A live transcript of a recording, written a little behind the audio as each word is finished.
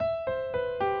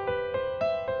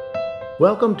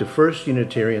Welcome to First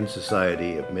Unitarian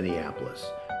Society of Minneapolis,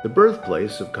 the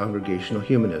birthplace of Congregational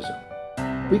Humanism.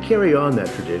 We carry on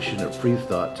that tradition of free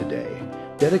thought today,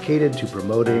 dedicated to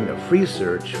promoting a free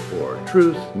search for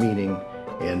truth, meaning,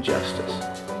 and justice.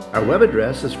 Our web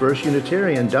address is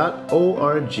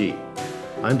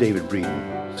firstunitarian.org. I'm David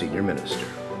Breeden, Senior Minister.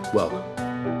 Welcome.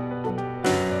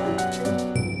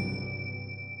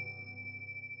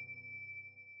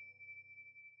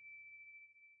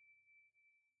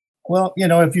 Well,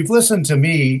 if you've listened to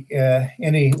me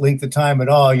any length of time at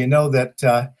all, you know that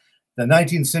the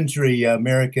 19th century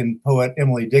American poet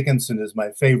Emily Dickinson is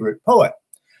my favorite poet.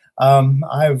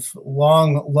 I've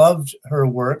long loved her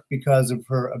work because of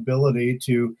her ability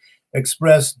to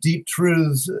express deep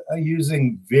truths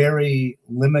using very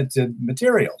limited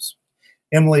materials.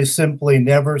 Emily simply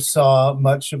never saw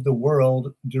much of the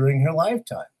world during her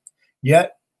lifetime.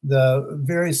 Yet, the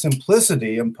very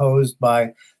simplicity imposed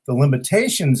by the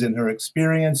limitations in her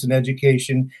experience and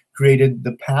education created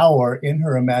the power in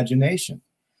her imagination.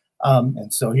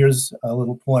 And so here's a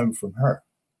little poem from her.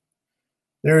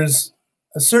 There's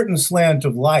a certain slant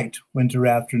of light winter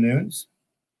afternoons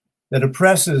that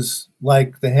oppresses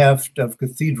like the heft of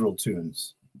cathedral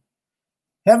tunes.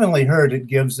 Heavenly hurt it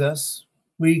gives us,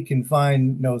 we can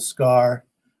find no scar,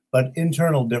 but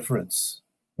internal difference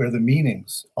where the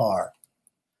meanings are.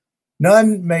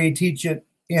 None may teach it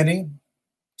any.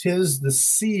 'Tis the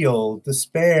seal,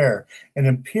 despair, and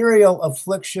imperial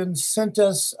affliction sent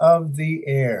us of the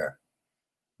air.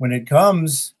 When it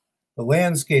comes, the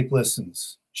landscape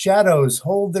listens. Shadows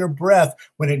hold their breath.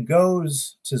 When it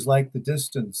goes, 'tis like the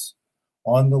distance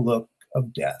on the look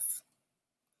of death.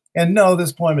 And no,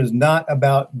 this poem is not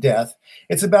about death.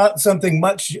 It's about something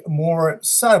much more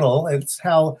subtle. It's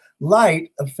how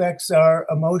light affects our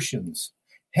emotions.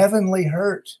 Heavenly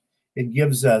hurt it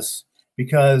gives us,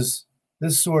 because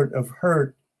this sort of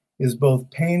hurt is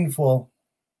both painful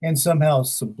and somehow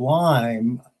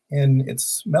sublime in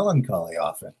its melancholy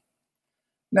often.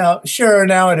 Now, sure,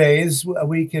 nowadays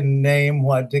we can name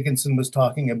what Dickinson was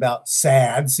talking about,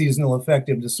 SAD, seasonal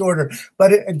affective disorder,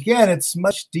 but again, it's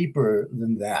much deeper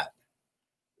than that.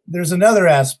 There's another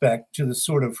aspect to the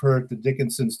sort of hurt that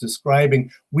Dickinson's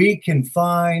describing. We can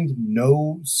find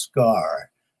no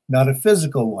scar, not a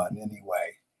physical one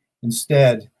anyway.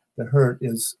 Instead, the hurt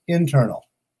is internal,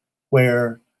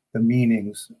 where the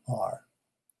meanings are.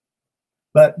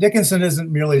 But Dickinson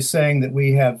isn't merely saying that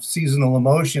we have seasonal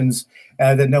emotions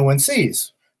that no one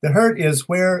sees. The hurt is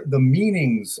where the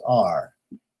meanings are.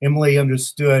 Emily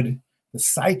understood the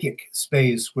psychic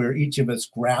space where each of us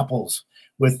grapples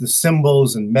with the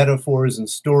symbols and metaphors and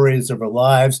stories of our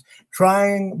lives,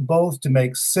 trying both to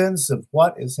make sense of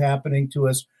what is happening to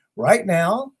us right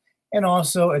now and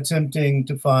also attempting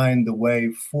to find the way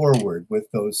forward with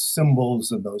those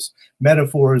symbols and those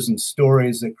metaphors and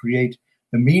stories that create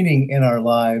the meaning in our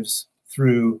lives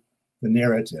through the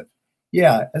narrative.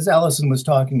 Yeah, as Allison was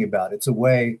talking about, it's a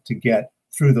way to get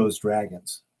through those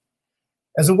dragons.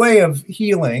 As a way of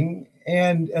healing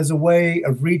and as a way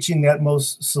of reaching that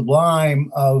most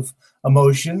sublime of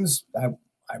emotions, I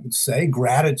would say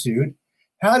gratitude,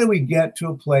 how do we get to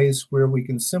a place where we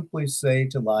can simply say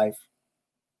to life,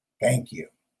 thank you?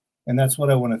 And that's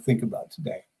what I want to think about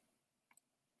today.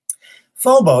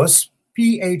 Phobos,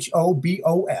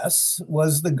 Phobos,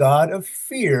 was the god of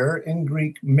fear in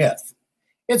Greek myth.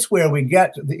 It's where we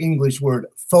get the English word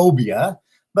phobia,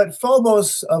 but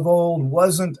Phobos of old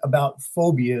wasn't about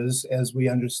phobias as we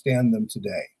understand them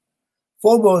today.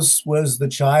 Phobos was the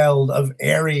child of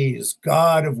Ares,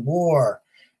 god of war,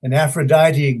 and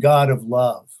Aphrodite, god of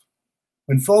love.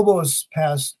 When Phobos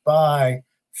passed by,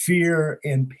 fear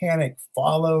and panic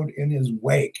followed in his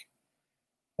wake.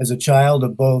 As a child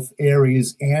of both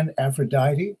Ares and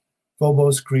Aphrodite,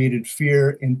 Phobos created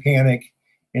fear and panic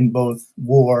in both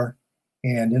war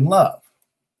and in love.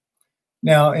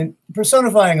 Now, in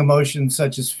personifying emotions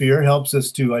such as fear helps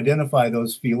us to identify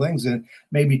those feelings and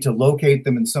maybe to locate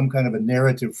them in some kind of a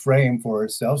narrative frame for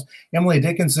ourselves. Emily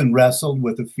Dickinson wrestled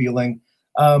with a feeling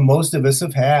most of us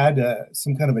have had,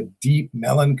 some kind of a deep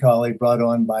melancholy brought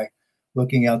on by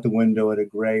looking out the window at a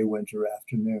gray winter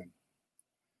afternoon.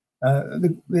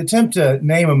 The attempt to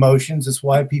name emotions is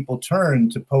why people turn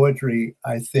to poetry,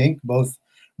 I think, both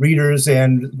readers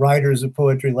and writers of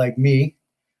poetry like me.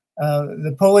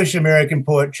 The Polish-American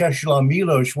poet Czesław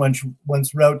Miłosz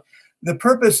once wrote, "The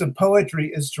purpose of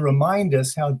poetry is to remind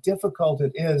us how difficult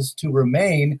it is to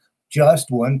remain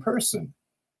just one person."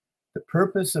 The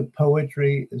purpose of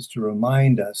poetry is to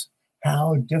remind us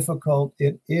how difficult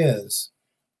it is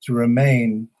to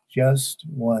remain just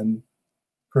one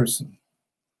person.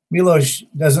 Milosz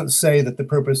doesn't say that the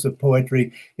purpose of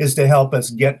poetry is to help us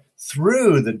get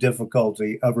through the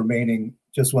difficulty of remaining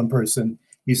just one person.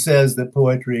 He says that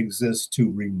poetry exists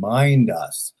to remind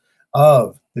us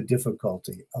of the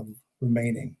difficulty of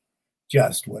remaining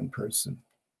just one person.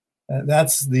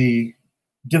 That's the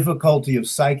difficulty of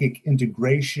psychic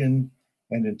integration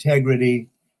and integrity,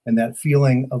 and that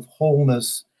feeling of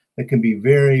wholeness that can be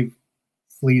very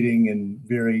fleeting and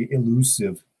very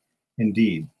elusive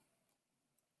indeed.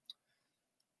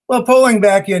 Well, polling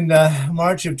back in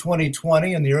March of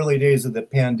 2020, in the early days of the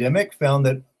pandemic, found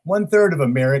that 1/3 of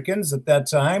Americans at that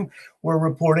time were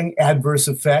reporting adverse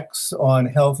effects on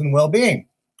health and well-being.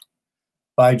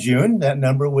 By June, that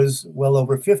number was well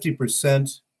over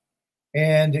 50%,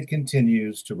 and it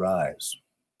continues to rise.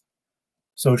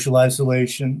 Social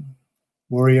isolation,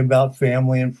 worry about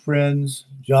family and friends,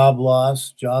 job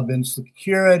loss, job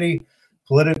insecurity,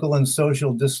 political and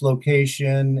social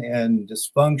dislocation and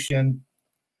dysfunction.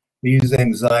 These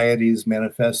anxieties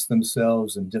manifest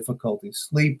themselves in difficulty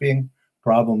sleeping,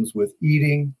 problems with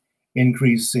eating,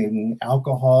 increasing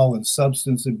alcohol and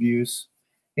substance abuse,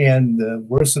 and the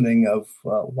worsening of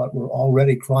what were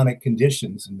already chronic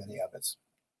conditions in many of us.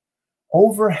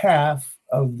 Over half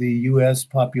of the US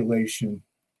population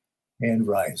and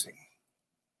rising.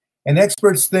 And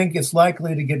experts think it's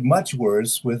likely to get much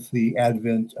worse with the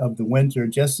advent of the winter,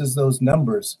 just as those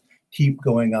numbers keep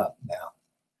going up now.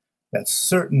 That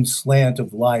certain slant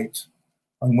of light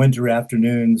on winter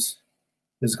afternoons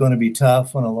is going to be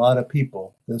tough on a lot of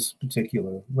people this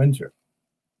particular winter.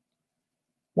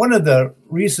 One of the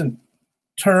recent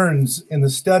turns in the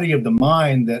study of the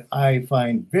mind that I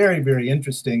find very, very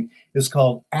interesting is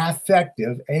called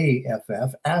affective,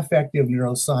 AFF, affective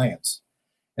neuroscience.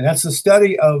 And that's the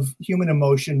study of human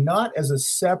emotion, not as a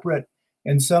separate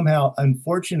and somehow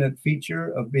unfortunate feature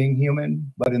of being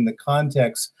human, but in the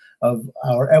context of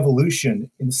our evolution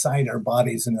inside our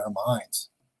bodies and our minds.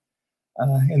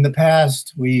 In the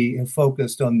past, we have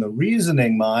focused on the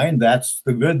reasoning mind. That's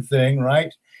the good thing,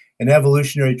 right? An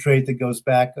evolutionary trait that goes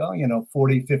back,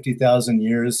 40, 50,000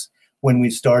 years when we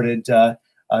started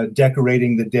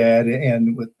decorating the dead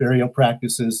and with burial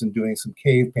practices and doing some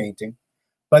cave painting.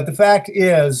 But the fact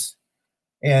is,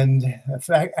 and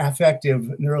affective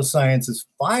neuroscience is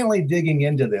finally digging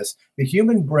into this, the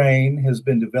human brain has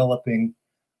been developing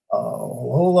a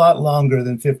whole lot longer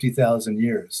than 50,000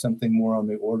 years, something more on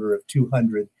the order of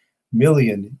 200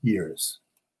 million years.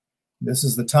 This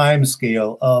is the time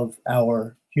scale of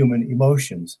our human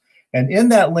emotions. And in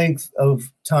that length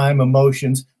of time,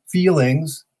 emotions,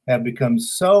 feelings have become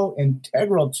so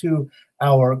integral to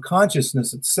our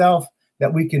consciousness itself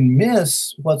that we can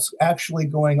miss what's actually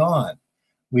going on.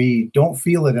 We don't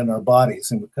feel it in our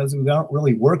bodies, and because we aren't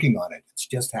really working on it, it's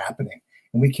just happening,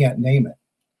 and we can't name it.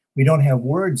 We don't have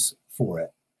words for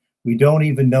it. We don't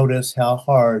even notice how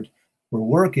hard we're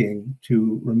working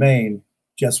to remain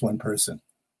just one person.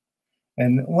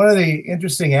 And one of the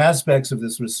interesting aspects of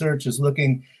this research is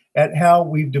looking at how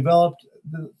we've developed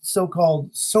the so-called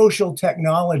social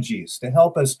technologies to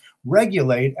help us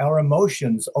regulate our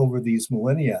emotions over these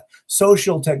millennia.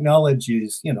 Social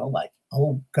technologies, like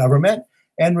government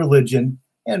and religion.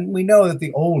 And we know that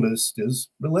the oldest is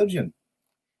religion.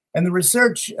 And the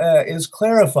research is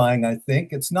clarifying, I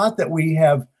think. It's not that we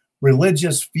have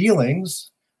religious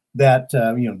feelings, that,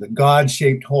 the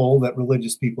God-shaped hole that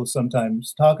religious people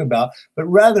sometimes talk about, but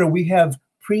rather we have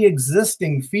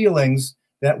pre-existing feelings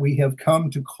that we have come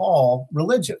to call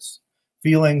religious,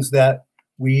 feelings that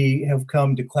we have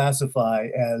come to classify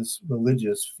as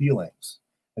religious feelings.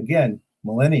 Again,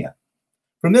 millennia.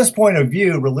 From this point of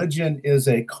view, religion is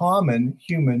a common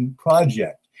human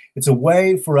project. It's a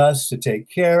way for us to take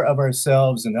care of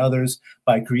ourselves and others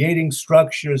by creating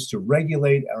structures to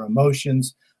regulate our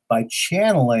emotions, by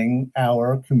channeling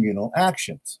our communal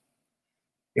actions.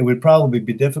 It would probably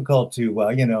be difficult to,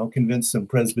 convince some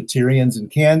Presbyterians in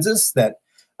Kansas that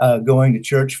going to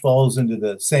church falls into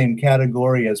the same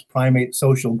category as primate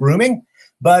social grooming,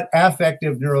 but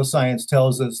affective neuroscience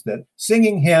tells us that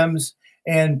singing hymns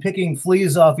and picking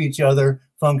fleas off each other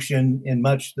function in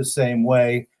much the same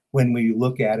way when we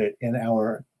look at it in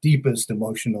our deepest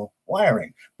emotional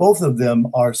wiring. Both of them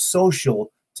are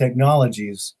social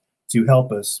technologies to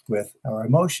help us with our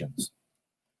emotions.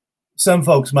 Some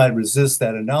folks might resist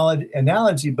that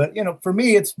analogy, but for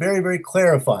me, it's very, very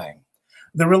clarifying.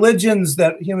 The religions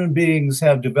that human beings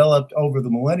have developed over the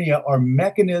millennia are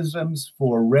mechanisms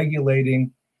for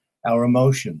regulating our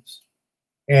emotions.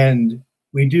 And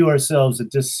we do ourselves a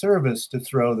disservice to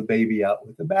throw the baby out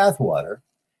with the bathwater.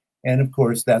 And of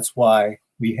course, that's why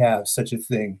we have such a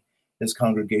thing as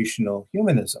congregational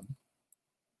humanism.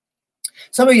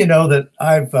 Some of you know that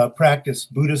I've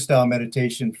practiced Buddhist-style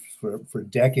meditation for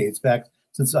decades, back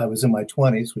since I was in my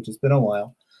 20s, which has been a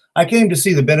while. I came to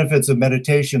see the benefits of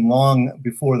meditation long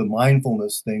before the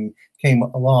mindfulness thing came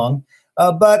along.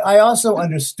 But I also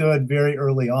understood very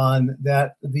early on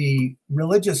that the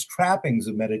religious trappings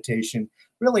of meditation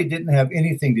really didn't have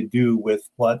anything to do with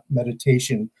what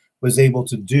meditation was able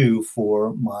to do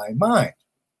for my mind.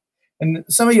 And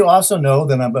some of you also know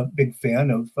that I'm a big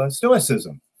fan of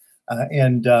Stoicism.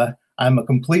 And I'm a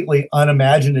completely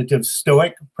unimaginative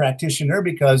Stoic practitioner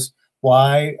because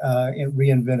why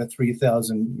reinvent a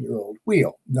 3,000-year-old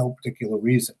wheel? No particular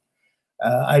reason.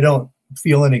 I don't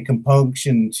feel any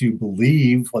compunction to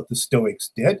believe what the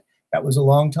Stoics did. That was a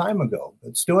long time ago.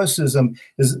 But Stoicism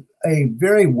is a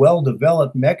very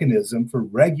well-developed mechanism for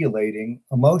regulating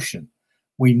emotion.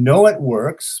 We know it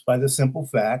works by the simple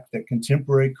fact that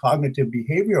contemporary cognitive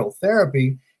behavioral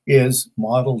therapy is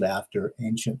modeled after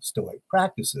ancient Stoic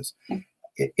practices.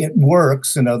 It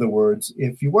works, in other words,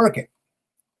 if you work it.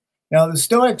 Now, the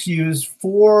Stoics use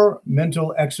 4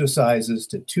 mental exercises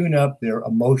to tune up their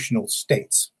emotional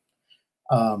states.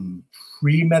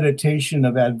 Premeditation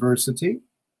of adversity,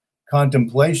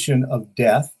 contemplation of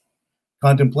death,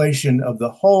 contemplation of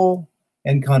the whole,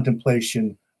 and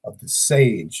contemplation of the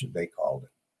sage, they called it.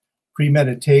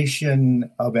 Premeditation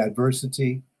of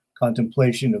adversity,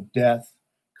 contemplation of death,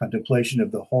 contemplation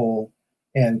of the whole,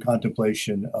 and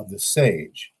contemplation of the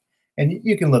sage. And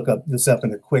you can look this up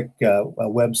in a quick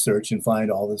web search and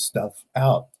find all this stuff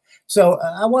out. So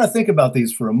I want to think about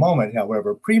these for a moment,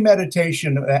 however.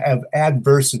 Premeditation of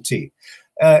adversity.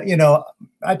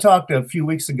 I talked a few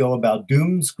weeks ago about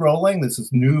doom scrolling. This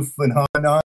is new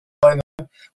phenomenon going on.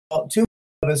 Well, too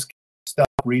many of us can't stop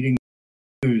reading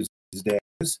the news these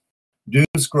days. Doom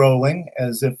scrolling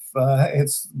as if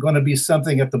it's going to be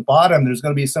something at the bottom. There's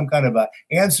going to be some kind of an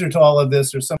answer to all of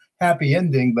this or some happy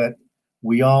ending, but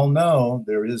we all know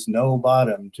there is no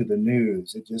bottom to the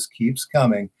news. It just keeps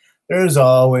coming. There's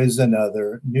always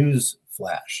another news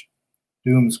flash.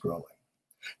 Doom scrolling.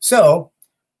 So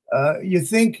you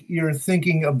think you're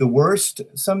thinking of the worst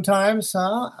sometimes,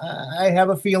 huh? I have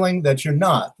a feeling that you're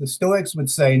not. The Stoics would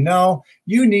say, no,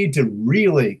 you need to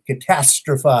really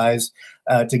catastrophize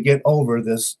to get over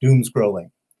this doom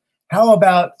scrolling. How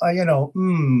about,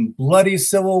 bloody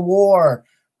civil war,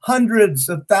 hundreds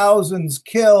of thousands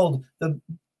killed, the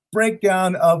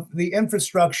breakdown of the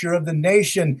infrastructure of the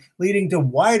nation, leading to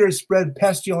wider spread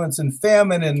pestilence and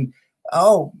famine and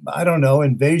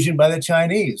invasion by the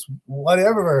Chinese,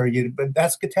 whatever, but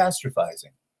that's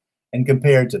catastrophizing. And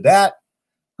compared to that,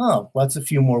 what's a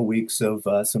few more weeks of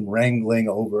some wrangling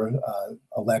over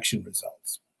election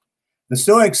results? The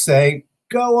Stoics say,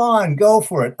 go on, go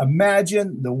for it.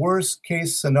 Imagine the worst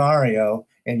case scenario,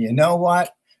 and you know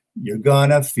what? You're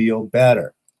gonna feel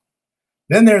better.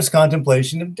 Then there's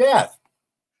contemplation of death.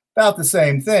 About the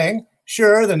same thing.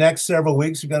 Sure, the next several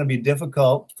weeks are going to be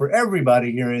difficult for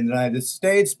everybody here in the United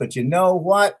States, but you know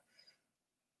what?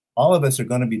 All of us are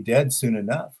going to be dead soon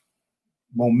enough.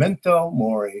 Memento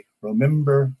mori,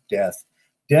 remember death.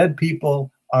 Dead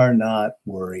people are not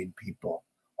worried people.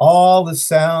 All the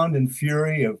sound and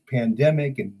fury of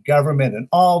pandemic and government and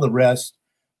all the rest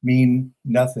mean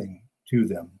nothing to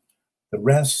them. The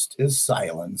rest is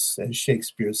silence, as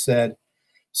Shakespeare said.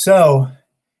 So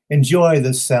enjoy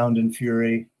this sound and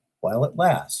fury while it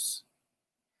lasts.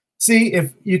 See,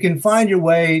 if you can find your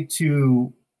way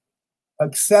to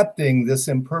accepting this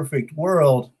imperfect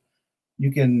world,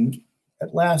 you can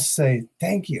at last say,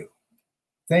 thank you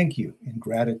in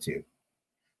gratitude.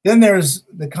 Then there's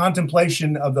the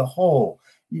contemplation of the whole.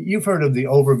 You've heard of the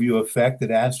overview effect that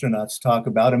astronauts talk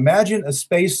about. Imagine a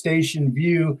space station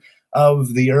view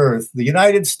of the Earth. The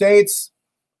United States,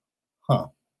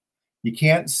 you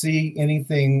can't see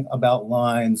anything about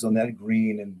lines on that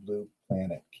green and blue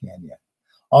planet, can you?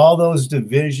 All those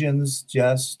divisions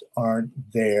just aren't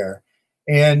there.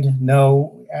 And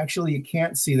no, actually, you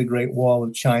can't see the Great Wall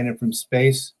of China from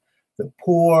space. The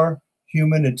poor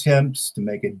human attempts to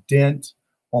make a dent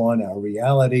on our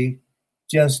reality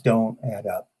just don't add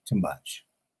up to much.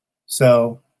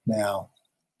 So now,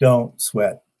 don't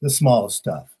sweat the small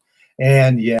stuff.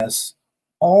 And yes,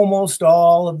 almost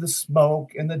all of the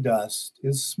smoke and the dust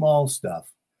is small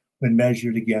stuff when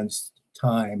measured against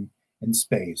time and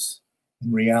space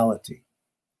and reality.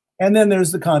 And then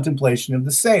there's the contemplation of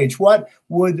the sage. What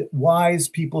would wise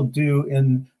people do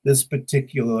in this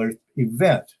particular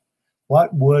event?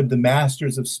 What would the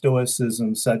masters of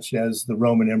Stoicism, such as the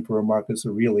Roman Emperor Marcus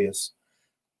Aurelius,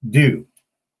 do?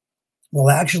 Well,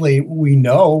 actually, we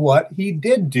know what he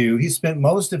did do. He spent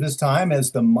most of his time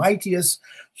as the mightiest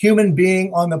human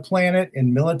being on the planet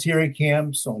in military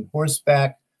camps on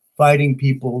horseback, fighting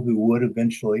people who would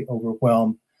eventually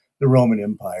overwhelm the Roman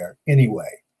Empire. Anyway,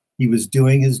 he was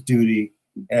doing his duty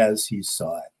as he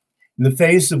saw it. In the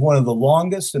face of one of the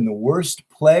longest and the worst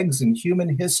plagues in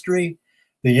human history,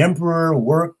 the emperor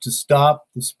worked to stop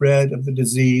the spread of the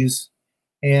disease,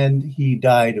 and he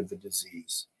died of the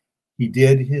disease. He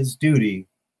did his duty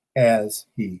as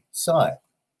he saw it.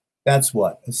 That's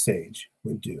what a sage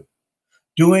would do.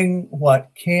 Doing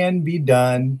what can be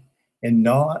done and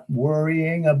not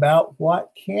worrying about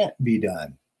what can't be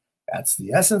done. That's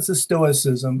the essence of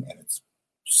Stoicism, and it's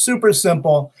super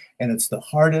simple, and it's the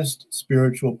hardest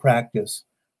spiritual practice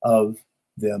of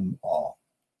them all.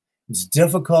 It's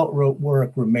difficult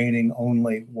work remaining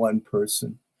only one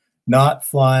person, not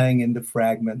flying into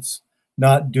fragments,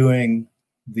 not doing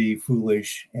the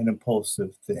foolish and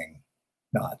impulsive thing,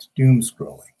 not doom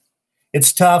scrolling.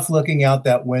 It's tough looking out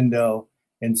that window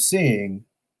and seeing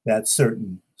that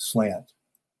certain slant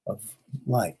of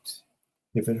light.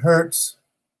 If it hurts,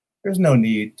 there's no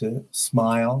need to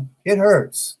smile. It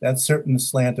hurts. That certain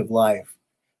slant of light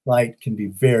can be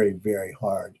very, very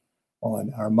hard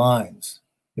on our minds.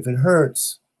 If it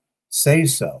hurts, say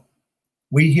so.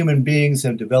 We human beings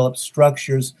have developed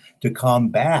structures to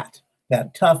combat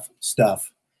that tough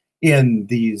stuff in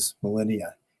these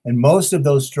millennia. And most of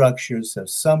those structures have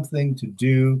something to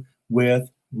do with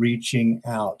reaching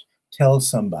out. Tell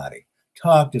somebody,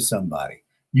 talk to somebody,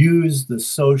 use the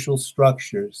social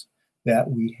structures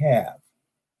that we have.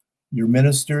 Your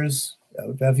ministers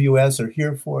of FUS are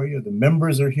here for you. The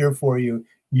members are here for you.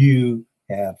 You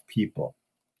have people.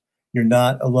 You're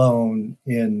not alone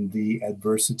in the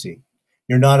adversity.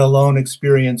 You're not alone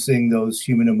experiencing those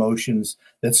human emotions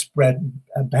that spread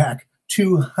back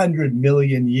 200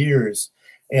 million years.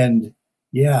 And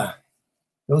yeah,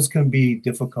 those can be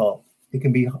difficult. It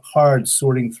can be hard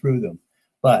sorting through them,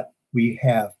 but we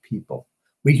have people.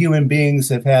 We human beings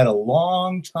have had a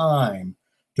long time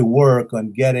to work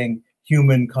on getting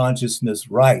human consciousness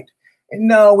right. And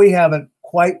no, we haven't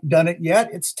quite done it yet.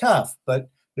 It's tough, but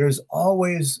there's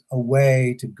always a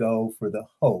way to go for the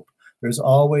hope. There's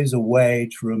always a way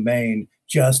to remain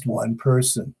just one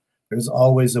person. There's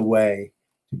always a way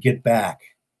to get back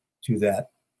to that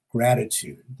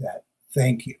gratitude, that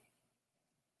thank you.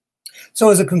 So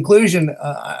as a conclusion,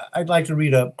 I'd like to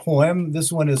read a poem.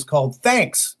 This one is called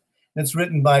Thanks. It's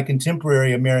written by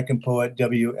contemporary American poet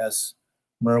W.S.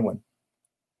 Merwin.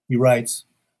 He writes,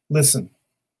 "Listen,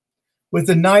 with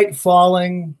the night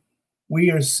falling,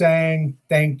 we are saying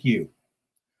thank you.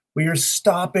 We are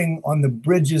stopping on the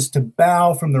bridges to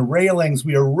bow from the railings.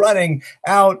 We are running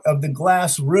out of the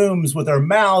glass rooms with our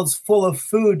mouths full of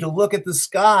food to look at the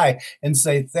sky and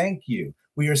say thank you.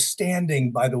 We are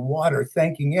standing by the water,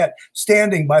 thanking it,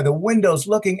 standing by the windows,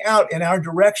 looking out in our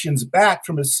directions, back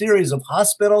from a series of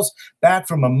hospitals, back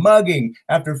from a mugging.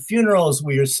 After funerals,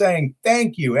 we are saying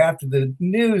thank you. After the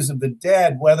news of the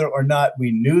dead, whether or not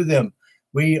we knew them,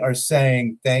 we are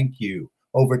saying thank you.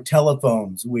 Over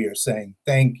telephones, we are saying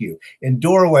thank you. In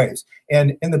doorways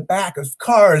and in the back of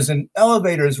cars and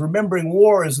elevators, remembering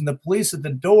wars and the police at the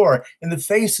door, in the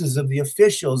faces of the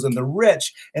officials and the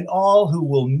rich and all who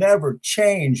will never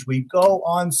change, we go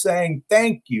on saying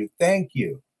thank you, thank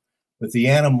you. With the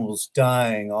animals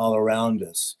dying all around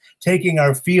us, taking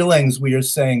our feelings, we are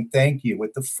saying thank you.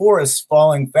 With the forests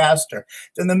falling faster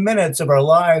than the minutes of our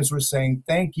lives, we're saying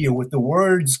thank you. With the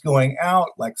words going out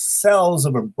like cells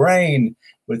of a brain,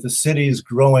 with the cities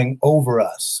growing over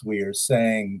us, we are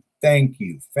saying thank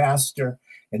you, faster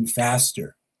and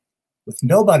faster. With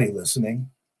nobody listening,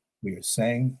 we are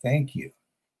saying thank you.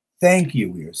 Thank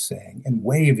you, we are saying, and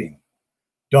waving,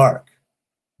 dark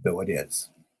though it is.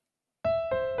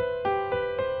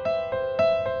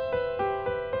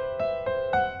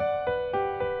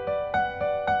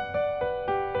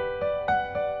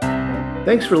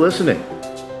 Thanks for listening.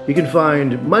 You can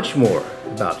find much more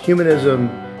about humanism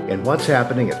and what's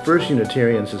happening at First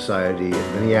Unitarian Society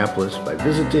in Minneapolis by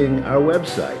visiting our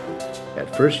website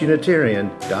at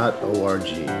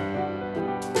firstunitarian.org.